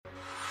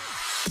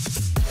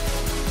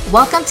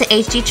Welcome to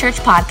HD Church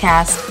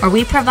Podcast, where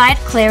we provide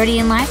clarity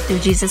in life through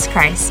Jesus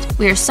Christ.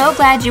 We are so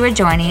glad you are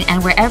joining,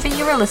 and wherever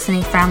you are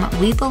listening from,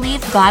 we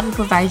believe God will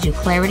provide you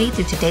clarity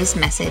through today's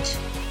message.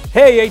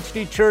 Hey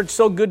HD Church,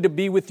 so good to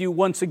be with you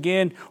once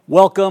again.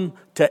 Welcome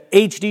to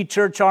HD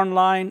Church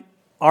Online,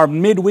 our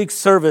midweek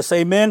service,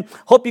 amen.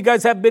 Hope you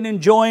guys have been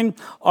enjoying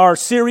our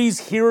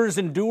series, Hearers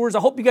and Doers. I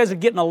hope you guys are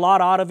getting a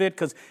lot out of it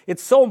because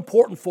it's so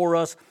important for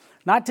us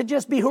not to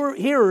just be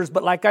hearers,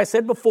 but like I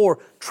said before,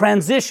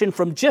 transition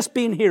from just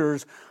being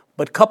hearers,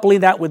 but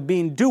coupling that with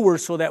being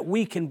doers so that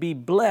we can be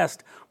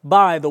blessed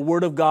by the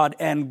Word of God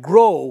and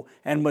grow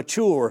and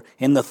mature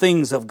in the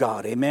things of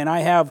God. Amen.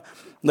 I have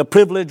the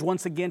privilege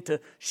once again to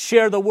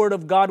share the Word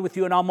of God with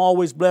you, and I'm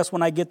always blessed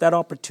when I get that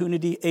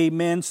opportunity.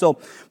 Amen. So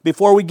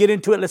before we get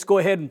into it, let's go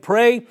ahead and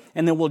pray,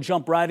 and then we'll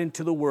jump right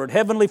into the Word.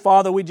 Heavenly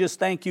Father, we just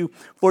thank you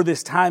for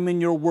this time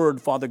in your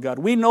Word, Father God.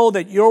 We know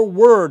that your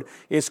Word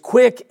is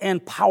quick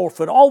and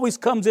powerful. It always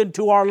comes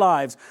into our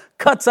lives,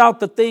 cuts out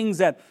the things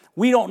that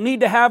we don't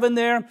need to have in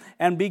there,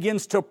 and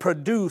begins to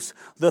produce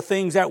the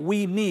things that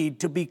we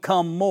need to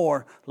become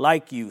more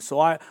like you. So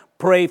I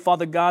pray,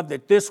 Father God,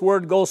 that this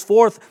Word goes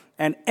forth,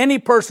 and any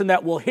person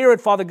that will hear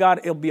it, Father God,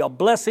 it'll be a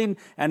blessing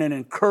and an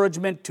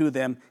encouragement to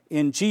them.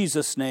 In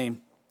Jesus'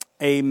 name,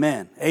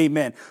 amen.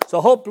 Amen.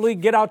 So hopefully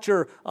get out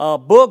your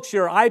books,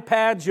 your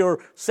iPads, your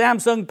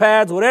Samsung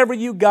pads, whatever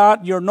you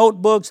got, your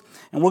notebooks,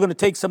 and we're going to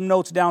take some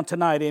notes down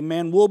tonight.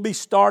 Amen. We'll be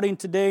starting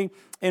today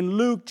in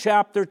Luke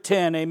chapter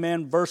 10,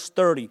 amen, verse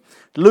 30.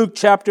 Luke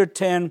chapter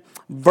 10,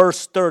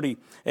 verse 30,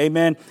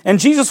 amen. And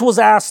Jesus was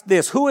asked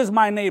this, "Who is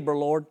my neighbor,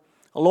 Lord?"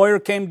 A lawyer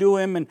came to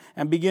him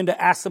and began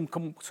to ask him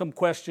some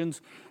questions.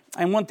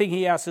 And one thing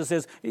he asked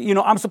is,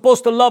 I'm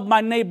supposed to love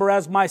my neighbor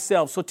as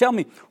myself. So tell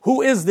me,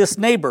 who is this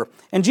neighbor?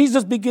 And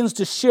Jesus begins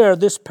to share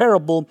this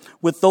parable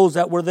with those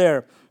that were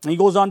there. And he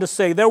goes on to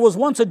say, "There was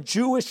once a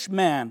Jewish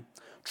man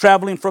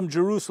traveling from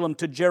Jerusalem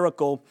to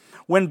Jericho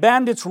when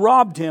bandits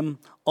robbed him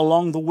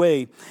along the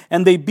way.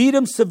 And they beat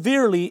him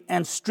severely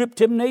and stripped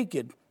him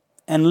naked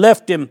and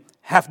left him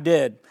half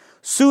dead.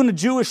 Soon a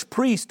Jewish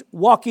priest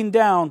walking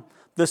down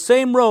the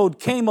same road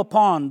came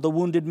upon the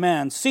wounded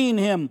man. Seeing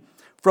him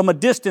from a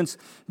distance,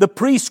 the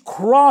priest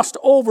crossed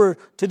over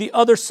to the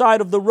other side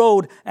of the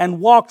road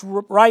and walked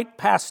right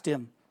past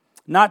him,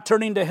 not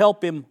turning to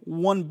help him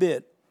one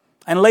bit.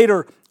 And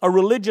later, a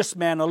religious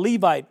man, a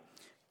Levite,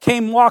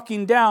 came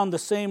walking down the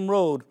same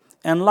road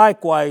and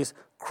likewise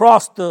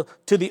crossed to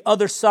the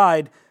other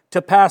side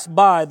to pass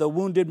by the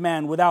wounded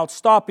man without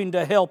stopping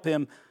to help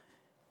him.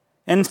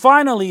 And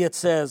finally, it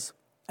says,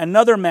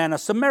 another man, a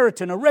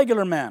Samaritan, a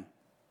regular man,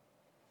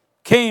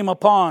 came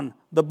upon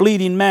the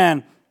bleeding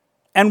man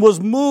and was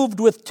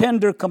moved with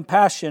tender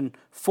compassion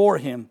for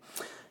him.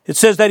 It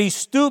says that he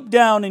stooped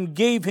down and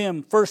gave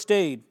him first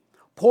aid,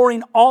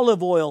 pouring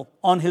olive oil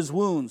on his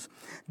wounds,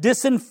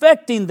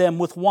 disinfecting them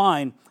with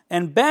wine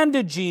and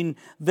bandaging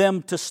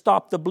them to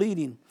stop the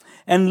bleeding.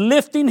 And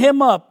lifting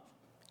him up,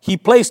 he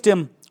placed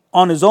him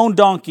on his own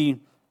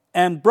donkey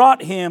and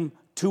brought him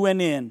to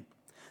an inn.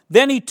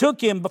 Then he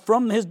took him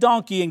from his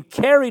donkey and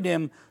carried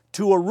him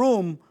to a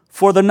room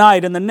for the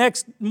night. And the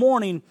next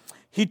morning,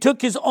 he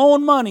took his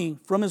own money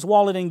from his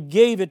wallet and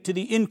gave it to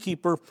the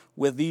innkeeper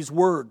with these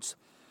words,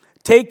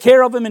 'Take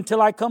care of him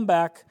until I come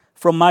back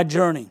from my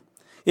journey.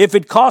 If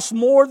it costs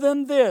more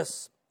than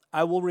this,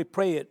 I will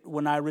repay it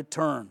when I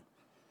return.'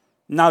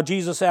 Now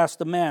Jesus asked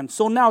the man,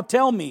 'So now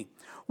tell me,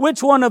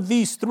 which one of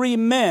these three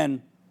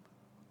men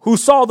who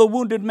saw the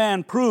wounded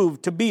man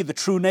proved to be the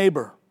true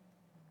neighbor?'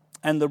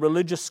 And the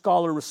religious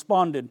scholar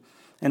responded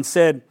and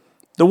said,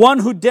 'The one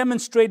who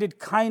demonstrated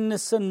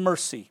kindness and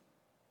mercy.'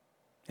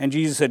 And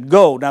Jesus said,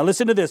 'Go.'" Now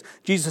listen to this.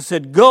 Jesus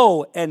said,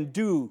 "Go and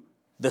do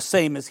the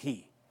same as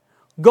he."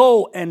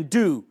 Go and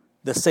do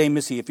the same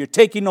as he. If you're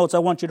taking notes, I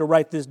want you to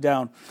write this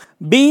down.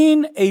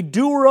 Being a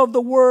doer of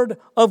the Word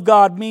of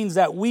God means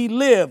that we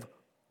live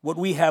what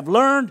we have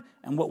learned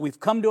and what we've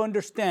come to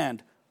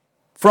understand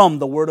from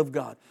the Word of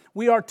God.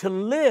 We are to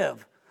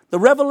live the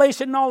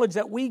revelation knowledge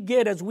that we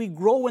get as we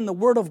grow in the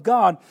Word of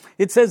God.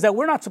 It says that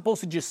we're not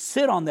supposed to just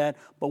sit on that,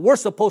 but we're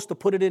supposed to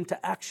put it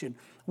into action.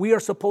 We are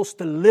supposed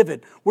to live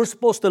it. We're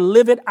supposed to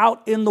live it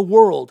out in the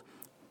world.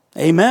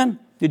 Amen?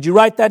 Did you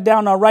write that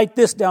down? I'll write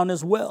this down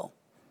as well.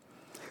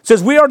 It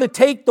says we are to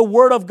take the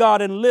Word of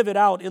God and live it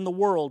out in the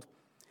world.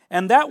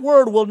 And that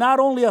Word will not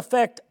only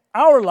affect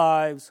our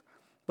lives,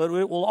 but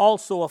it will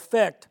also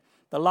affect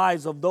the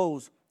lives of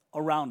those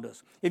around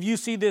us. If you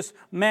see this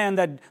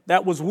man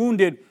that was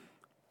wounded,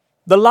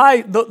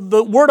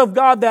 the Word of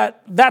God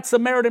that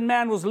Samaritan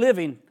man was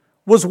living,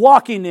 was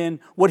walking in,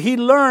 what he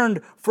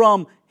learned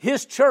from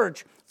his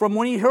church, from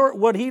when he heard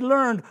what he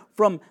learned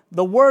from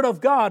the Word of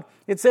God,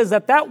 it says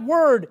that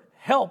Word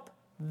helped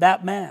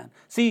that man.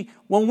 See,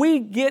 when we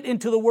get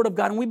into the Word of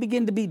God and we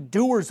begin to be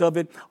doers of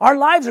it, our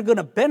lives are going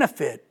to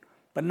benefit,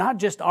 but not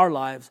just our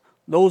lives,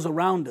 those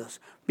around us.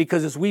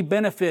 Because as we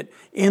benefit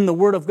in the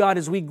Word of God,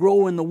 as we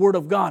grow in the Word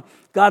of God,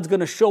 God's going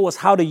to show us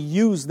how to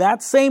use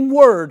that same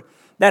Word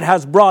that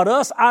has brought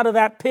us out of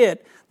that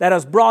pit, that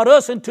has brought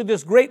us into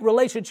this great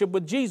relationship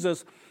with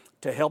Jesus,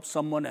 to help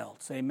someone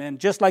else. Amen.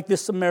 Just like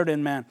this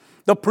Samaritan man.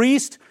 The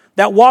priest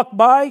that walked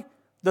by,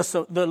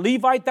 the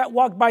Levite that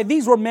walked by,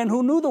 these were men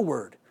who knew the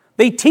word.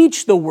 They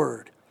teach the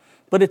word.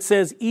 But it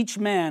says each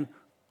man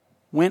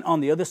went on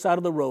the other side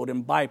of the road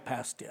and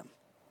bypassed him.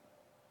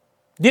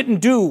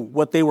 Didn't do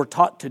what they were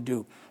taught to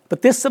do.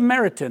 But this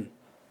Samaritan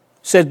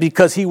said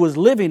because he was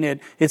living it,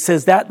 it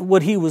says that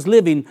what he was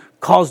living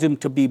caused him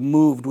to be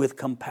moved with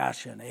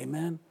compassion.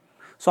 Amen.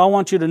 So I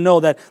want you to know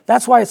that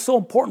that's why it's so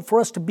important for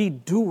us to be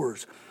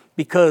doers,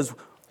 because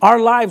our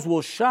lives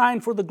will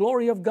shine for the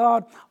glory of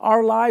God.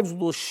 Our lives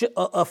will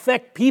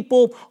affect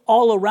people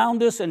all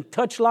around us and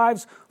touch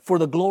lives for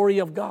the glory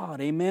of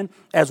God. Amen.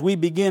 As we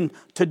begin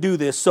to do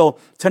this. So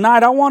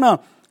tonight I want to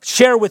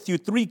share with you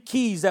 3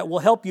 keys that will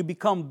help you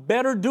become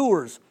better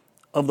doers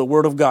of the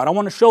Word of God. I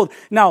want to show.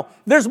 Now,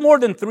 there's more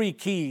than 3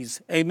 keys.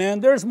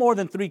 Amen. There's more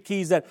than 3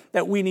 keys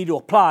that we need to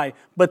apply.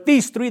 But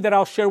these 3 that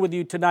I'll share with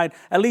you tonight,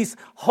 at least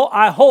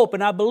I hope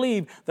and I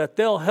believe that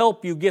they'll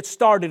help you get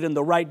started in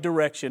the right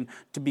direction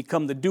to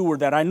become the doer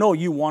that I know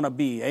you want to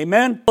be.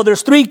 Amen. So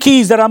there's 3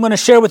 keys that I'm going to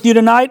share with you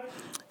tonight.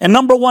 And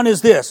number 1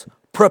 is this: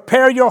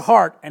 prepare your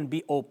heart and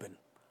be open.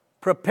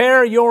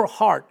 Prepare your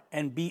heart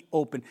and be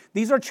open.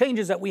 These are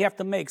changes that we have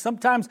to make.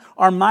 Sometimes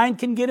our mind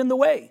can get in the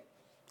way.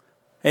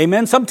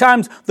 Amen.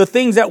 Sometimes the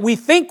things that we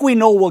think we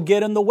know will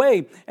get in the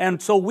way. And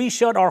so we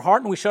shut our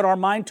heart and we shut our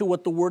mind to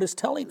what the Word is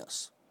telling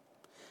us.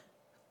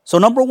 So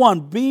number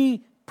 1,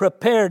 be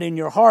prepared in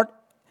your heart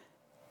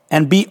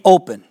and be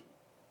open.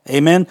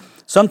 Amen.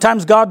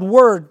 Sometimes God's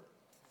Word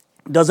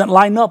doesn't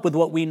line up with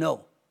what we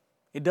know.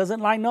 It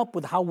doesn't line up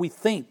with how we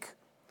think.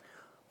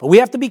 But we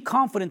have to be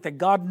confident that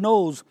God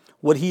knows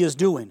what He is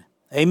doing.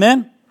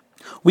 Amen.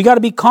 We got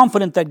to be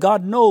confident that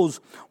God knows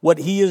what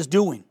He is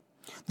doing.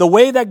 The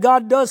way that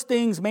God does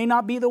things may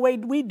not be the way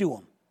we do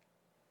them.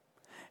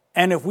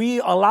 And if we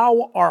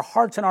allow our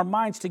hearts and our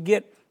minds to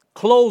get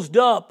closed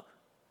up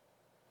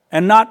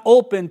and not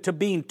open to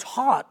being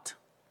taught,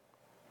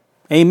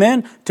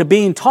 amen, to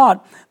being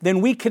taught,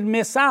 then we can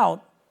miss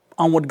out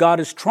on what God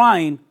is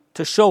trying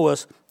to show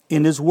us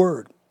in His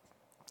Word.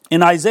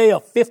 In Isaiah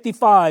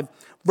 55,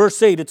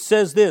 verse 8, it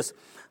says this,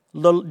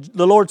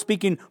 the Lord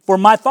speaking, "For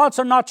my thoughts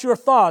are not your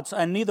thoughts,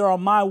 and neither are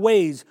my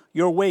ways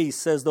your ways,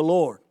 says the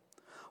Lord.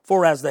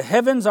 For as the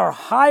heavens are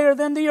higher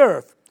than the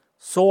earth,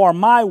 so are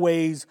my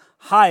ways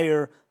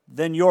higher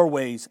than your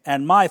ways,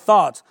 and my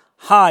thoughts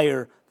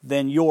higher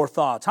than your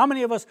thoughts." How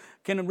many of us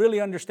can really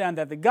understand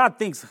that God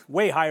thinks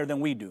way higher than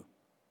we do?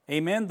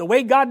 Amen. The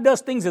way God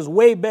does things is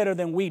way better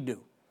than we do.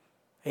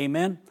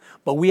 Amen.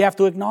 But we have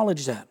to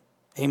acknowledge that.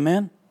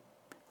 Amen.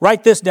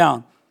 Write this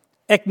down.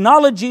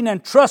 Acknowledging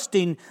and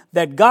trusting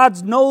that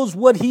God knows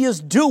what He is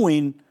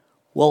doing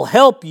will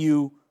help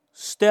you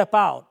step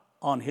out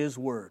on His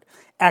Word.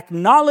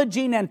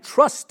 Acknowledging and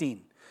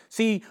trusting.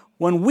 See,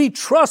 when we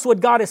trust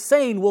what God is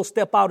saying, we'll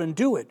step out and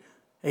do it.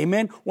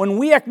 Amen. When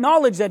we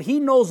acknowledge that He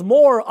knows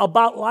more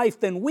about life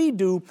than we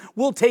do,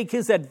 we'll take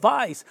His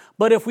advice.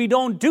 But if we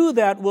don't do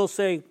that, we'll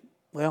say,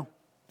 well,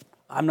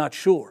 I'm not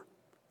sure.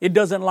 It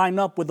doesn't line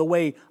up with the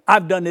way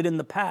I've done it in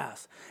the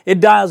past. It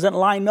doesn't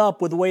line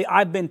up with the way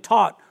I've been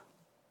taught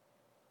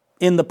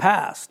in the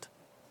past.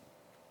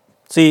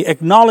 See,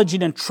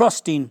 acknowledging and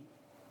trusting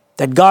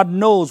that God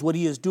knows what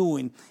He is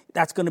doing,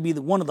 that's going to be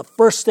one of the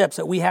first steps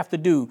that we have to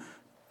do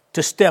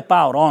to step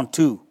out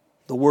onto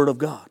the Word of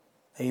God.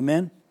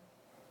 Amen.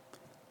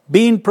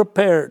 Being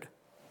prepared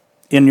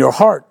in your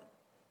heart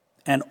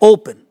and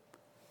open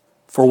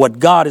for what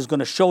God is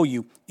going to show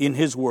you in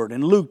His Word.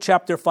 In Luke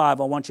chapter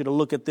 5, I want you to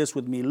look at this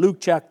with me. Luke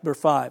chapter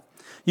 5.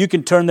 You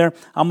can turn there.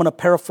 I'm going to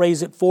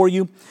paraphrase it for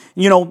you.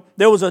 You know,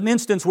 there was an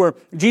instance where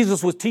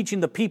Jesus was teaching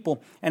the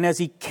people, and as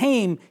he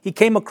came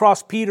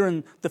across Peter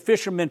and the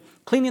fishermen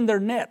cleaning their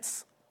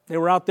nets. They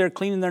were out there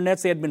cleaning their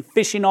nets. They had been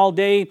fishing all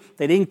day.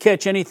 They didn't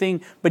catch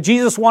anything. But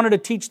Jesus wanted to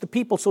teach the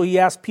people, so He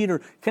asked Peter,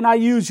 "Can I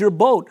use your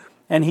boat?"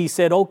 And he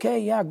said, "Okay,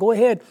 yeah, go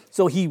ahead."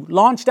 So he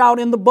launched out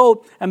in the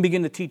boat and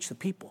began to teach the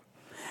people.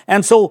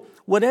 And so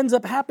what ends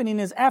up happening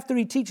is after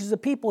he teaches the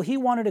people, he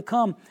wanted to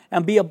come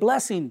and be a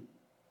blessing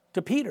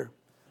to Peter.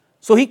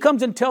 So he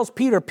comes and tells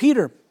Peter,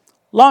 "Peter,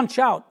 launch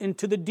out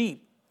into the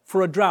deep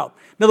for a drought."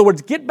 In other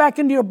words, get back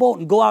into your boat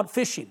and go out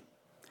fishing.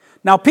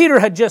 Now, Peter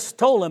had just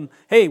told him,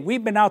 "Hey,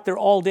 we've been out there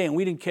all day and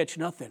we didn't catch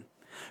nothing."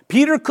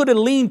 Peter could have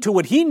leaned to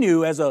what he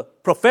knew as a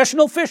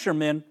professional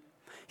fisherman.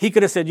 He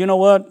could have said, "You know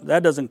what?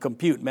 That doesn't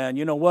compute, man.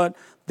 You know what?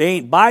 They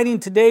ain't biting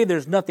today.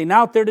 There's nothing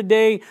out there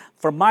today.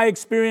 From my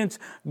experience,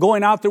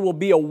 going out there will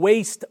be a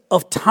waste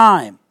of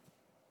time."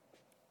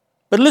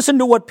 But listen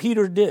to what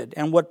Peter did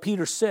and what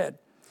Peter said.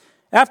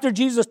 After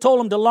Jesus told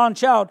him to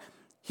launch out,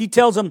 he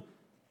tells him,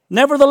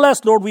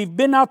 "Nevertheless, Lord, we've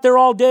been out there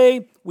all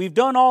day. We've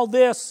done all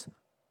this,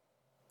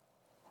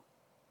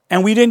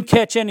 and we didn't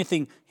catch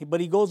anything." But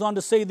he goes on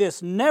to say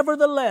this,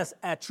 "Nevertheless,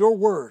 at your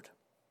word,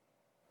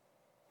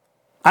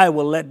 I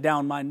will let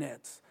down my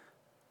nets."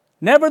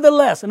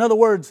 Nevertheless, in other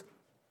words,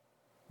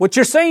 what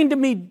you're saying to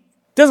me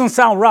doesn't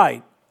sound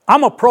right.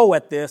 I'm a pro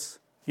at this.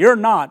 You're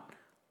not.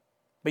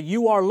 But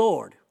you are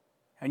Lord.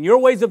 And your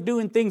ways of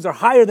doing things are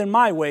higher than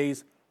my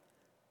ways.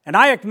 and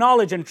I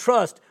acknowledge and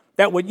trust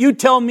that what you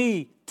tell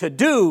me to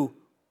do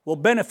will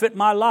benefit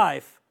my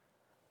life,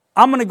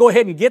 I'm going to go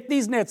ahead and get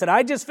these nets that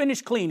I just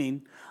finished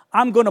cleaning.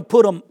 I'm going to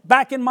put them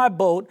back in my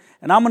boat,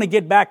 and I'm going to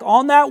get back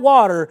on that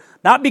water,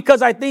 not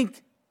because I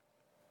think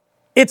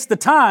it's the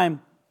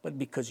time, but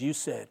because you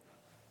said.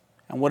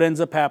 And what ends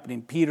up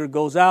happening? Peter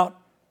goes out,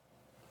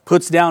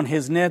 puts down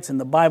his nets, and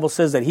the Bible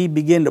says that he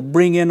began to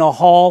bring in a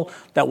haul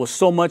that was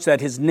so much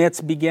that his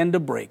nets began to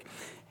break.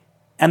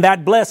 And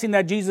that blessing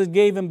that Jesus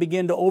gave him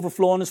began to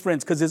overflow on his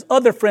friends, because his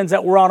other friends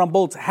that were out on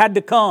boats had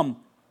to come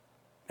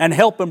and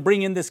help him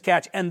bring in this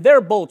catch. And their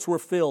boats were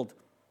filled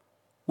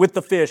with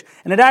the fish.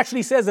 And it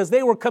actually says as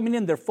they were coming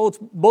in, their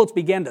boats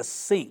began to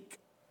sink.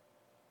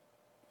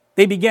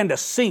 They began to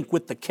sink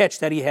with the catch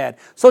that he had.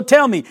 So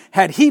tell me,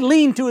 had he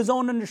leaned to his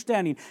own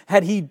understanding,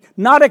 had he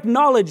not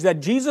acknowledged that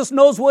Jesus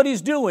knows what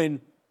he's doing,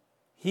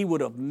 he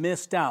would have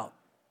missed out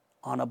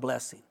on a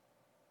blessing.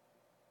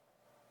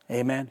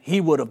 Amen.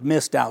 He would have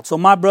missed out. So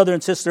my brother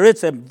and sister,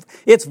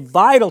 it's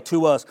vital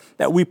to us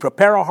that we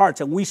prepare our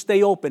hearts and we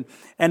stay open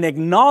and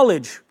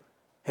acknowledge,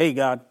 hey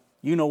God,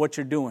 you know what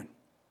you're doing.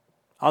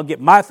 I'll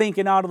get my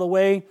thinking out of the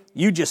way.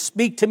 You just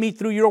speak to me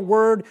through your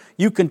word.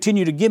 You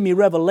continue to give me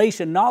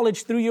revelation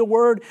knowledge through your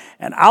word,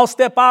 and I'll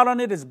step out on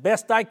it as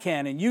best I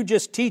can. And you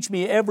just teach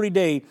me every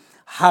day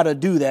how to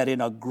do that in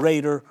a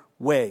greater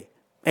way.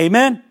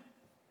 Amen.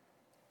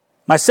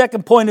 My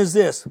second point is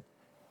this: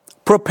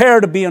 prepare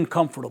to be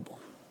uncomfortable.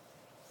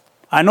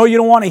 I know you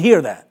don't want to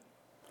hear that.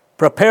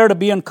 Prepare to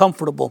be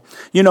uncomfortable.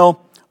 You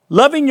know,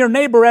 loving your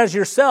neighbor as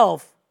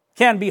yourself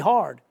can be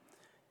hard.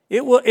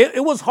 It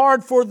was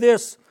hard for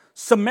this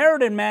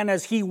Samaritan man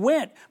as he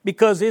went,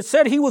 because it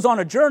said he was on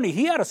a journey.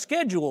 He had a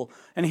schedule.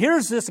 And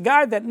here's this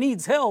guy that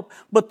needs help,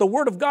 but the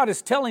Word of God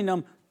is telling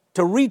him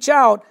to reach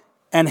out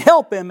and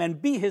help him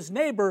and be his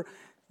neighbor.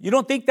 You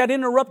don't think that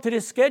interrupted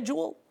his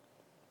schedule?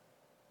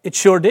 It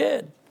sure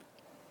did.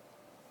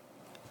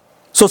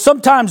 So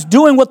sometimes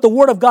doing what the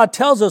Word of God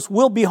tells us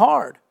will be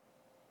hard.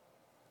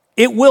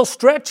 It will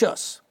stretch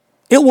us.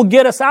 It will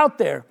get us out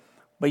there.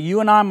 But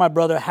you and I, my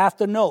brother, have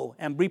to know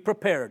and be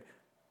prepared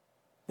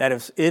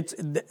that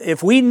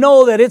if we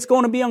know that it's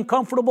going to be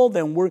uncomfortable,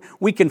 then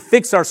we can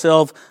fix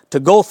ourselves to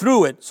go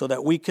through it so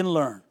that we can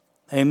learn.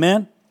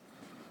 Amen?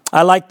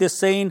 I like this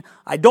saying.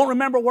 I don't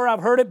remember where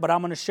I've heard it, but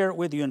I'm going to share it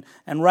with you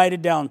and write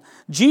it down.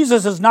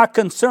 Jesus is not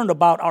concerned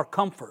about our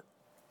comfort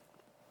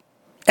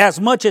as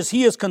much as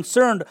he is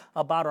concerned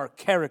about our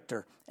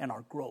character and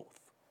our growth.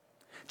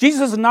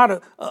 Jesus is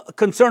not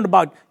concerned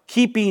about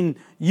keeping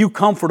you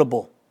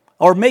comfortable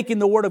or making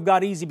the Word of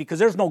God easy, because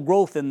there's no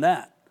growth in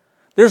that.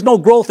 There's no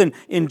growth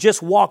in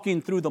just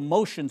walking through the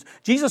motions.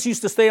 Jesus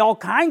used to say all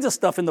kinds of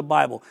stuff in the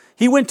Bible.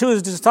 He went to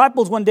his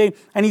disciples one day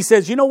and he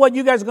says, you know what,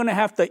 you guys are going to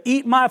have to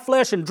eat my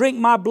flesh and drink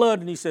my blood.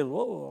 And he said,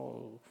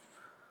 whoa,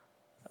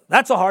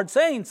 that's a hard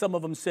saying. Some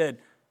of them said,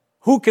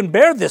 who can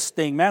bear this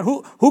thing, man?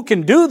 Who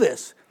can do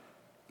this?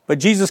 But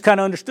Jesus kind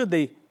of understood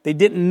they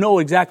didn't know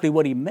exactly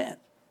what he meant.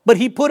 But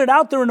he put it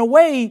out there in a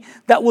way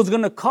that was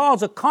going to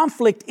cause a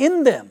conflict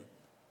in them.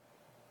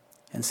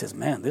 And says,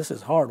 man, this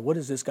is hard. What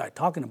is this guy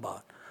talking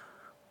about?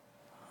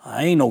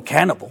 I ain't no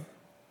cannibal.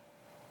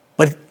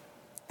 But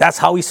that's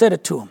how he said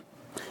it to him.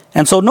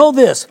 And so know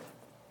this: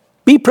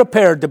 be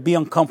prepared to be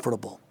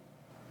uncomfortable.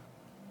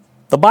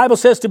 The Bible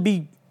says to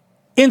be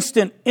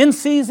instant in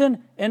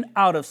season and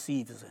out of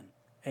season.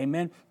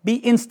 Amen. Be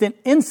instant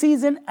in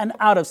season and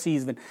out of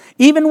season.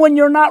 Even when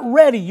you're not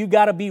ready, you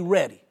got to be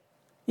ready.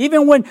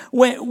 Even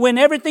when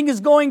everything is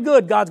going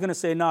good, God's going to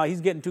say, no,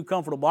 he's getting too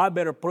comfortable. I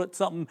better put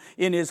something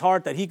in his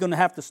heart that he's going to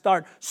have to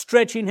start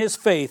stretching his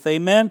faith,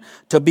 amen,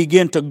 to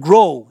begin to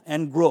grow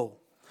and grow.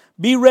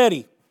 Be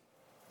ready,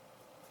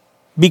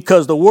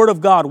 because the Word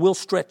of God will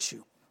stretch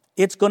you.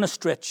 It's going to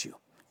stretch you.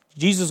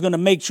 Jesus is going to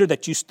make sure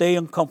that you stay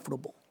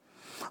uncomfortable.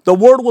 The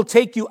Word will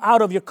take you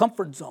out of your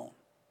comfort zone.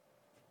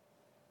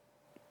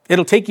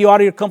 It'll take you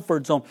out of your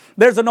comfort zone.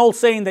 There's an old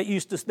saying that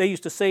they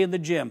used to say in the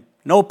gym: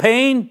 no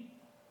pain,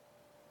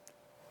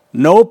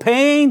 no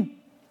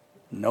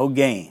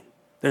gain.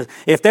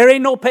 If there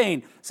ain't no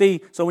pain.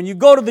 See, so when you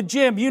go to the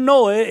gym, you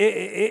know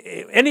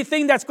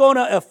anything that's going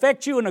to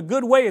affect you in a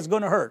good way is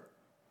going to hurt.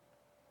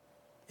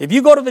 If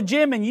you go to the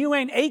gym and you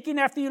ain't aching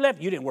after you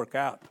left, you didn't work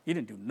out. You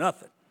didn't do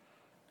nothing.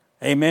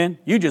 Amen.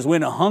 You just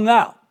went and hung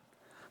out.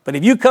 But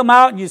if you come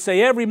out and you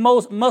say every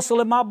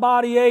muscle in my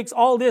body aches,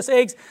 all this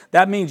aches,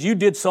 that means you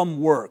did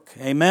some work.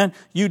 Amen.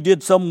 You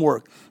did some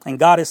work. And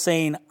God is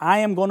saying, I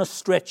am going to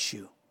stretch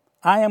you.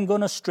 I am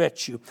going to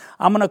stretch you.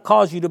 I'm going to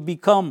cause you to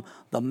become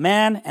the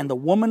man and the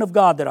woman of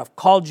God that I've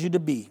called you to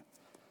be.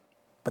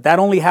 But that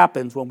only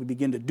happens when we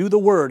begin to do the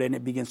Word, and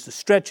it begins to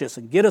stretch us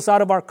and get us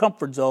out of our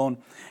comfort zone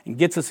and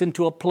gets us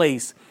into a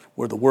place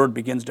where the Word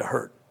begins to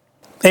hurt.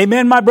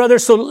 Amen, my brother.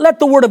 So let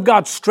the Word of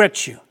God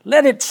stretch you.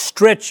 Let it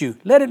stretch you.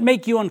 Let it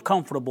make you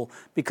uncomfortable,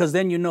 because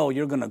then you know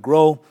you're going to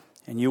grow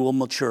and you will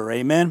mature.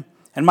 Amen.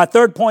 And my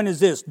third point is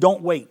this: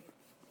 don't wait.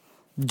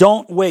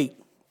 Don't wait.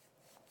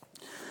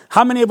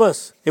 How many of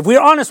us, if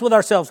we're honest with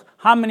ourselves,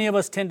 how many of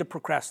us tend to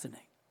procrastinate?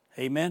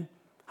 Amen.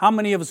 How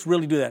many of us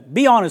really do that?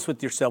 Be honest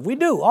with yourself. We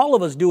do. All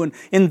of us do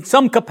in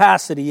some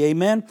capacity.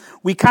 Amen.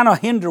 We kind of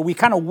hinder. We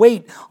kind of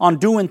wait on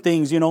doing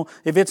things.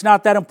 If it's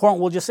not that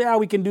important, we'll just say,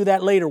 we can do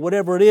that later,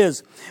 whatever it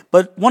is.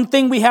 But one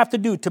thing we have to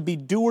do to be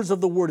doers of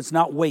the word is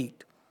not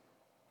wait.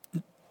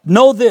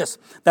 Know this,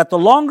 that the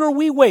longer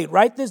we wait,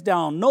 write this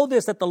down. Know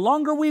this, that the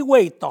longer we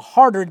wait, the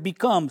harder it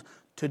becomes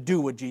to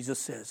do what Jesus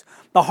says.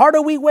 The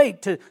harder we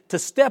wait to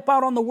step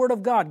out on the word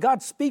of God.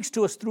 God speaks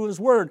to us through his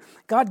word.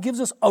 God gives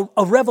us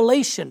a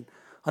revelation,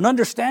 an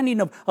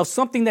understanding of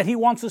something that he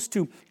wants us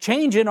to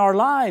change in our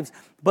lives,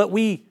 but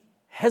we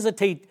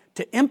hesitate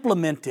to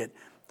implement it.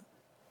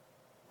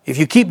 If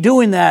you keep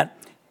doing that,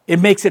 it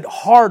makes it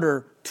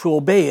harder to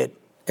obey it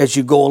as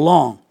you go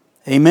along.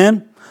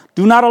 Amen?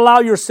 Do not allow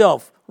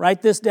yourself,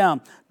 write this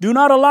down, do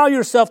not allow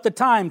yourself the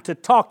time to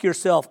talk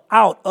yourself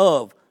out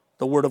of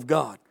the word of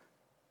God.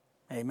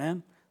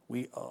 Amen?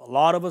 A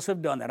lot of us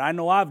have done that. I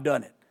know I've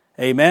done it.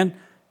 Amen?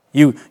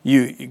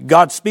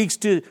 God speaks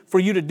for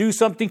you to do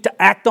something,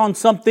 to act on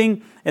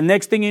something, and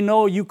next thing you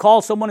know, you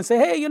call someone and say,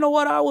 hey, you know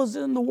what? I was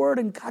in the Word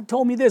and God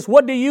told me this.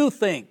 What do you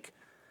think?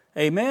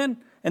 Amen?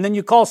 And then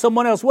you call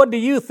someone else, what do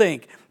you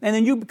think? And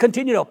then you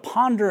continue to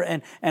ponder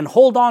and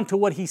hold on to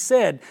what he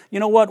said. You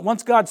know what?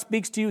 Once God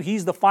speaks to you,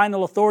 he's the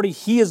final authority.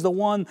 He is the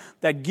one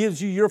that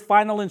gives you your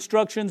final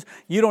instructions.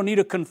 You don't need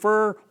to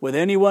confer with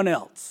anyone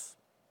else.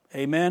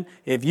 Amen.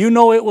 If you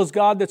know it was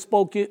God that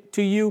spoke it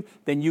to you,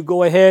 then you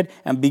go ahead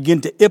and begin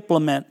to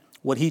implement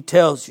what he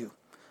tells you.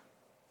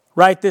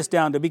 Write this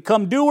down. To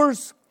become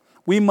doers,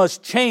 we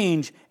must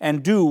change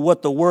and do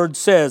what the word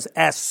says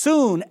as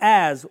soon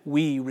as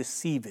we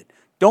receive it.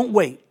 Don't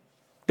wait.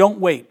 Don't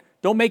wait.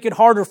 Don't make it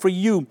harder for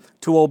you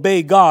to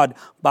obey God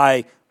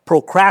by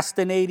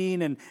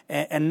procrastinating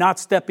and not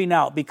stepping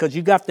out, because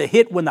you got to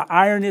hit when the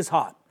iron is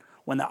hot.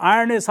 When the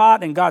iron is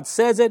hot and God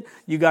says it,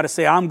 you got to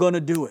say, I'm going to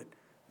do it.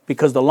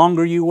 Because the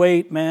longer you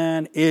wait,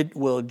 man, it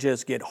will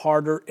just get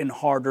harder and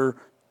harder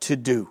to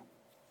do.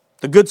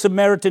 The Good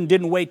Samaritan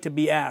didn't wait to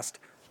be asked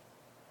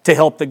to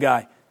help the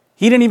guy.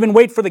 He didn't even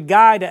wait for the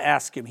guy to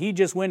ask him. He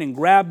just went and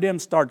grabbed him,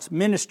 starts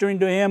ministering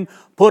to him,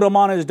 put him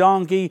on his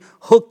donkey,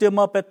 hooked him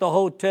up at the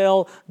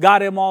hotel,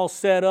 got him all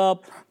set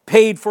up,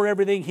 paid for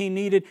everything he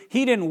needed.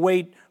 He didn't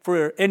wait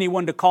for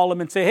anyone to call him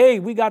and say, hey,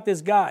 we got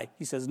this guy.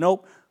 He says,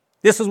 nope,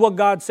 this is what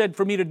God said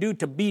for me to do,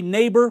 to be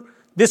neighbor.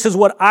 This is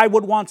what I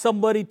would want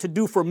somebody to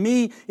do for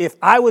me if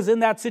I was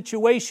in that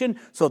situation.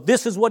 So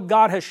this is what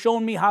God has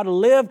shown me how to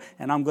live,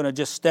 and I'm going to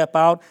just step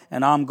out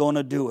and I'm going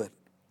to do it.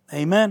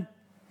 Amen?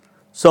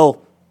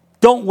 So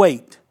don't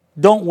wait.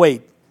 Don't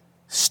wait.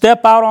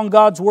 Step out on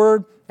God's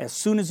word as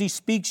soon as he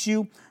speaks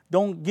you.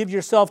 Don't give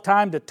yourself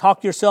time to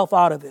talk yourself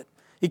out of it.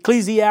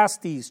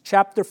 Ecclesiastes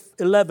chapter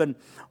 11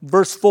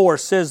 verse 4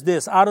 says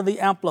this, out of the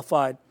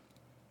Amplified.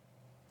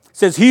 It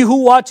says, he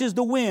who watches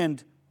the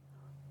wind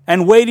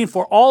and waiting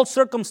for all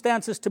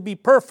circumstances to be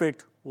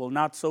perfect will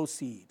not sow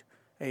seed.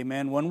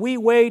 Amen. When we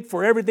wait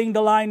for everything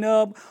to line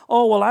up,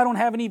 oh, well, I don't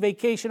have any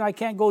vacation. I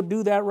can't go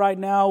do that right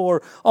now.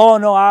 Or, oh,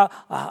 no,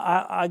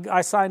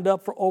 I signed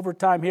up for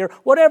overtime here.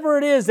 Whatever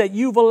it is that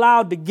you've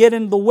allowed to get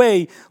in the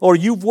way, or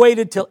you've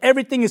waited till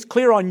everything is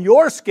clear on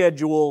your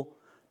schedule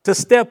to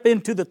step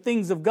into the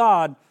things of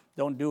God,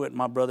 don't do it,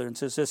 my brother and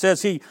sister. It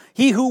says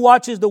he who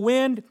watches the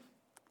wind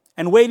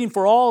and waiting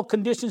for all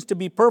conditions to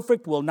be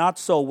perfect will not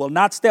sow, will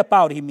not step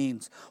out, he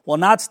means. Will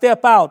not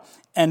step out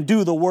and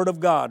do the word of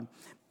God.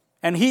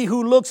 And he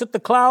who looks at the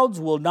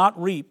clouds will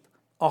not reap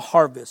a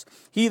harvest.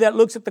 He that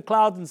looks at the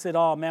clouds and said,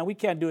 oh man, we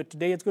can't do it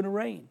today, it's going to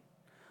rain.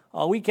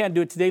 Oh, we can't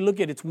do it today, look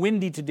at it, it's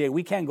windy today,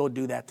 we can't go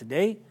do that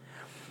today.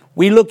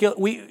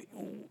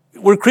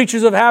 We're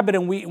creatures of habit,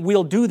 and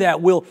we'll do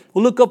that. We'll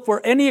look up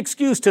for any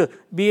excuse to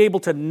be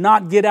able to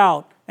not get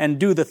out and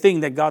do the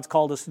thing that God's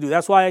called us to do.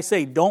 That's why I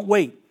say, don't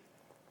wait.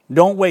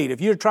 Don't wait.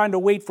 If you're trying to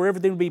wait for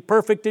everything to be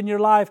perfect in your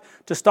life,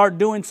 to start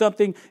doing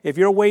something, if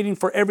you're waiting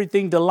for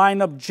everything to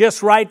line up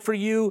just right for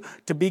you,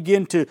 to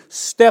begin to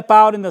step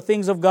out in the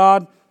things of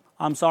God,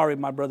 I'm sorry,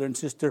 my brother and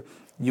sister,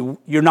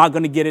 you're not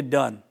going to get it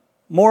done.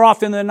 More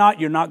often than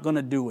not, you're not going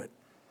to do it.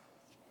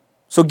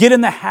 So get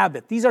in the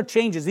habit. These are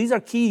changes. These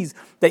are keys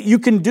that you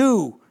can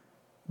do.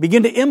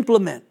 Begin to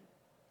implement.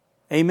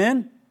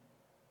 Amen?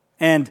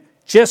 And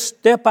just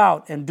step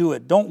out and do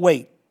it. Don't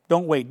wait.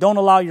 Don't wait. Don't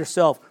allow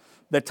yourself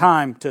the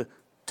time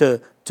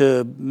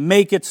to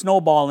make it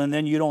snowball, and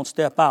then you don't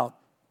step out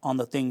on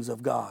the things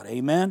of God.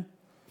 Amen?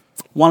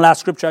 One last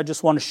scripture I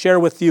just want to share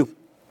with you.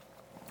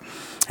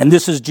 And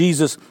this is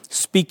Jesus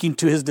speaking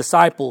to his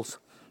disciples.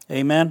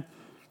 Amen?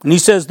 And he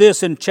says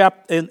this in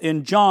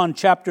John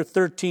chapter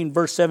 13,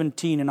 verse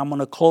 17, and I'm going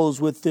to close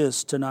with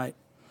this tonight.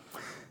 He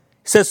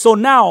says, so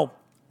now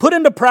put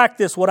into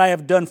practice what I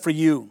have done for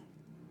you,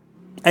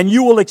 and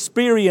you will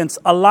experience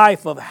a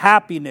life of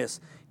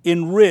happiness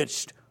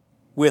enriched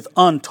with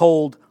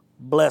untold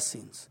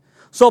blessings.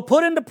 So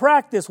put into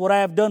practice what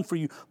I have done for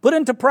you. Put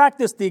into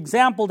practice the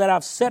example that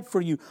I've set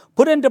for you.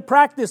 Put into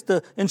practice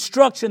the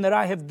instruction that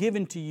I have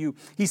given to you.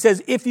 He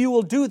says, if you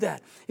will do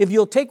that, if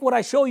you'll take what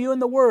I show you in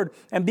the Word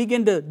and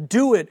begin to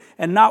do it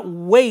and not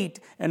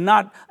wait and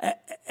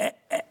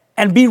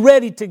be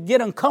ready to get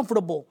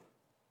uncomfortable.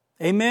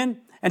 Amen.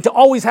 And to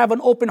always have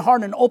an open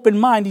heart and an open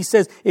mind. He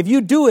says, if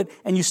you do it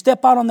and you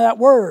step out on that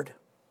Word,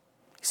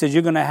 he says,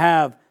 you're going to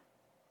have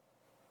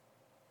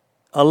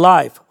a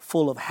life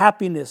full of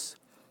happiness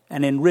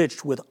and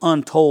enriched with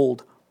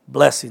untold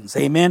blessings.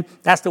 Amen.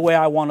 That's the way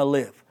I want to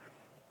live.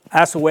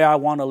 That's the way I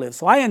want to live.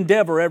 So I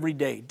endeavor every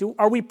day.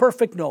 Are we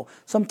perfect? No.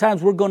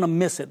 Sometimes we're going to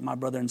miss it, my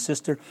brother and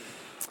sister.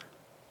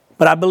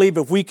 But I believe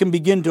if we can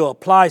begin to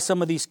apply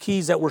some of these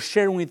keys that we're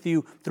sharing with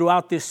you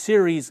throughout this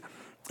series,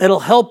 it'll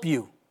help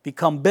you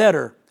become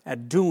better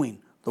at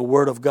doing the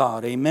Word of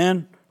God.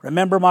 Amen.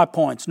 Remember my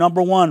points.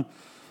 Number one,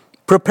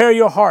 prepare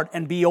your heart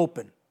and be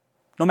open.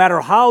 No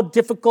matter how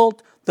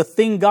difficult the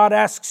thing God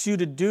asks you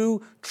to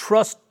do,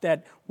 trust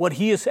that what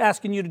He is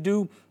asking you to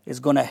do is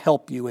going to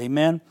help you.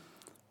 Amen.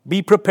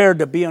 Be prepared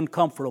to be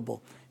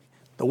uncomfortable.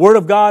 The Word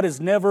of God is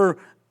never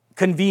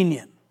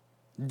convenient.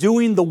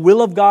 Doing the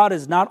will of God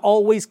is not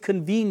always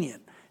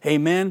convenient.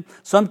 Amen.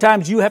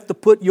 Sometimes you have to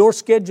put your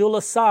schedule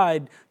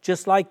aside,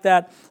 just like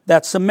that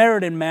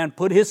Samaritan man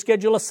put his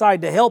schedule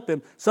aside to help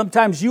him.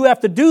 Sometimes you have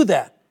to do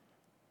that.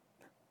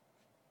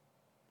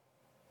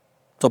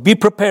 So be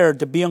prepared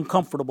to be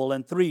uncomfortable.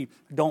 And 3,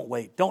 don't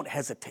wait. Don't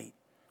hesitate.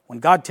 When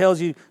God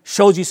tells you,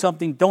 shows you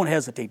something, don't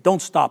hesitate.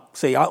 Don't stop.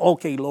 Say,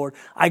 okay, Lord,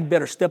 I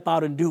better step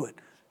out and do it.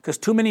 Because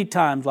too many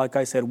times, like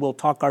I said, we'll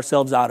talk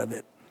ourselves out of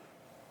it.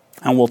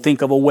 And we'll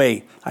think of a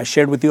way. I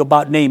shared with you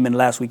about Naaman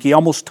last week. He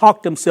almost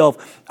talked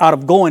himself out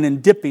of going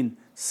and dipping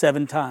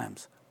 7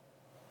 times.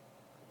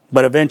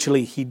 But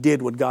eventually he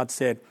did what God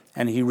said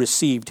and he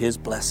received his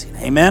blessing.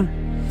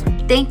 Amen.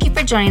 Thank you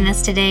for joining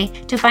us today.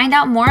 To find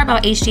out more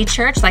about HD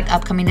Church, like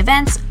upcoming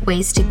events,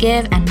 ways to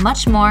give, and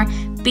much more,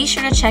 be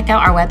sure to check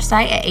out our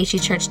website at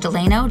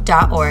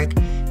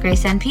hdchurchdelano.org.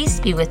 Grace and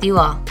peace be with you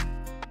all.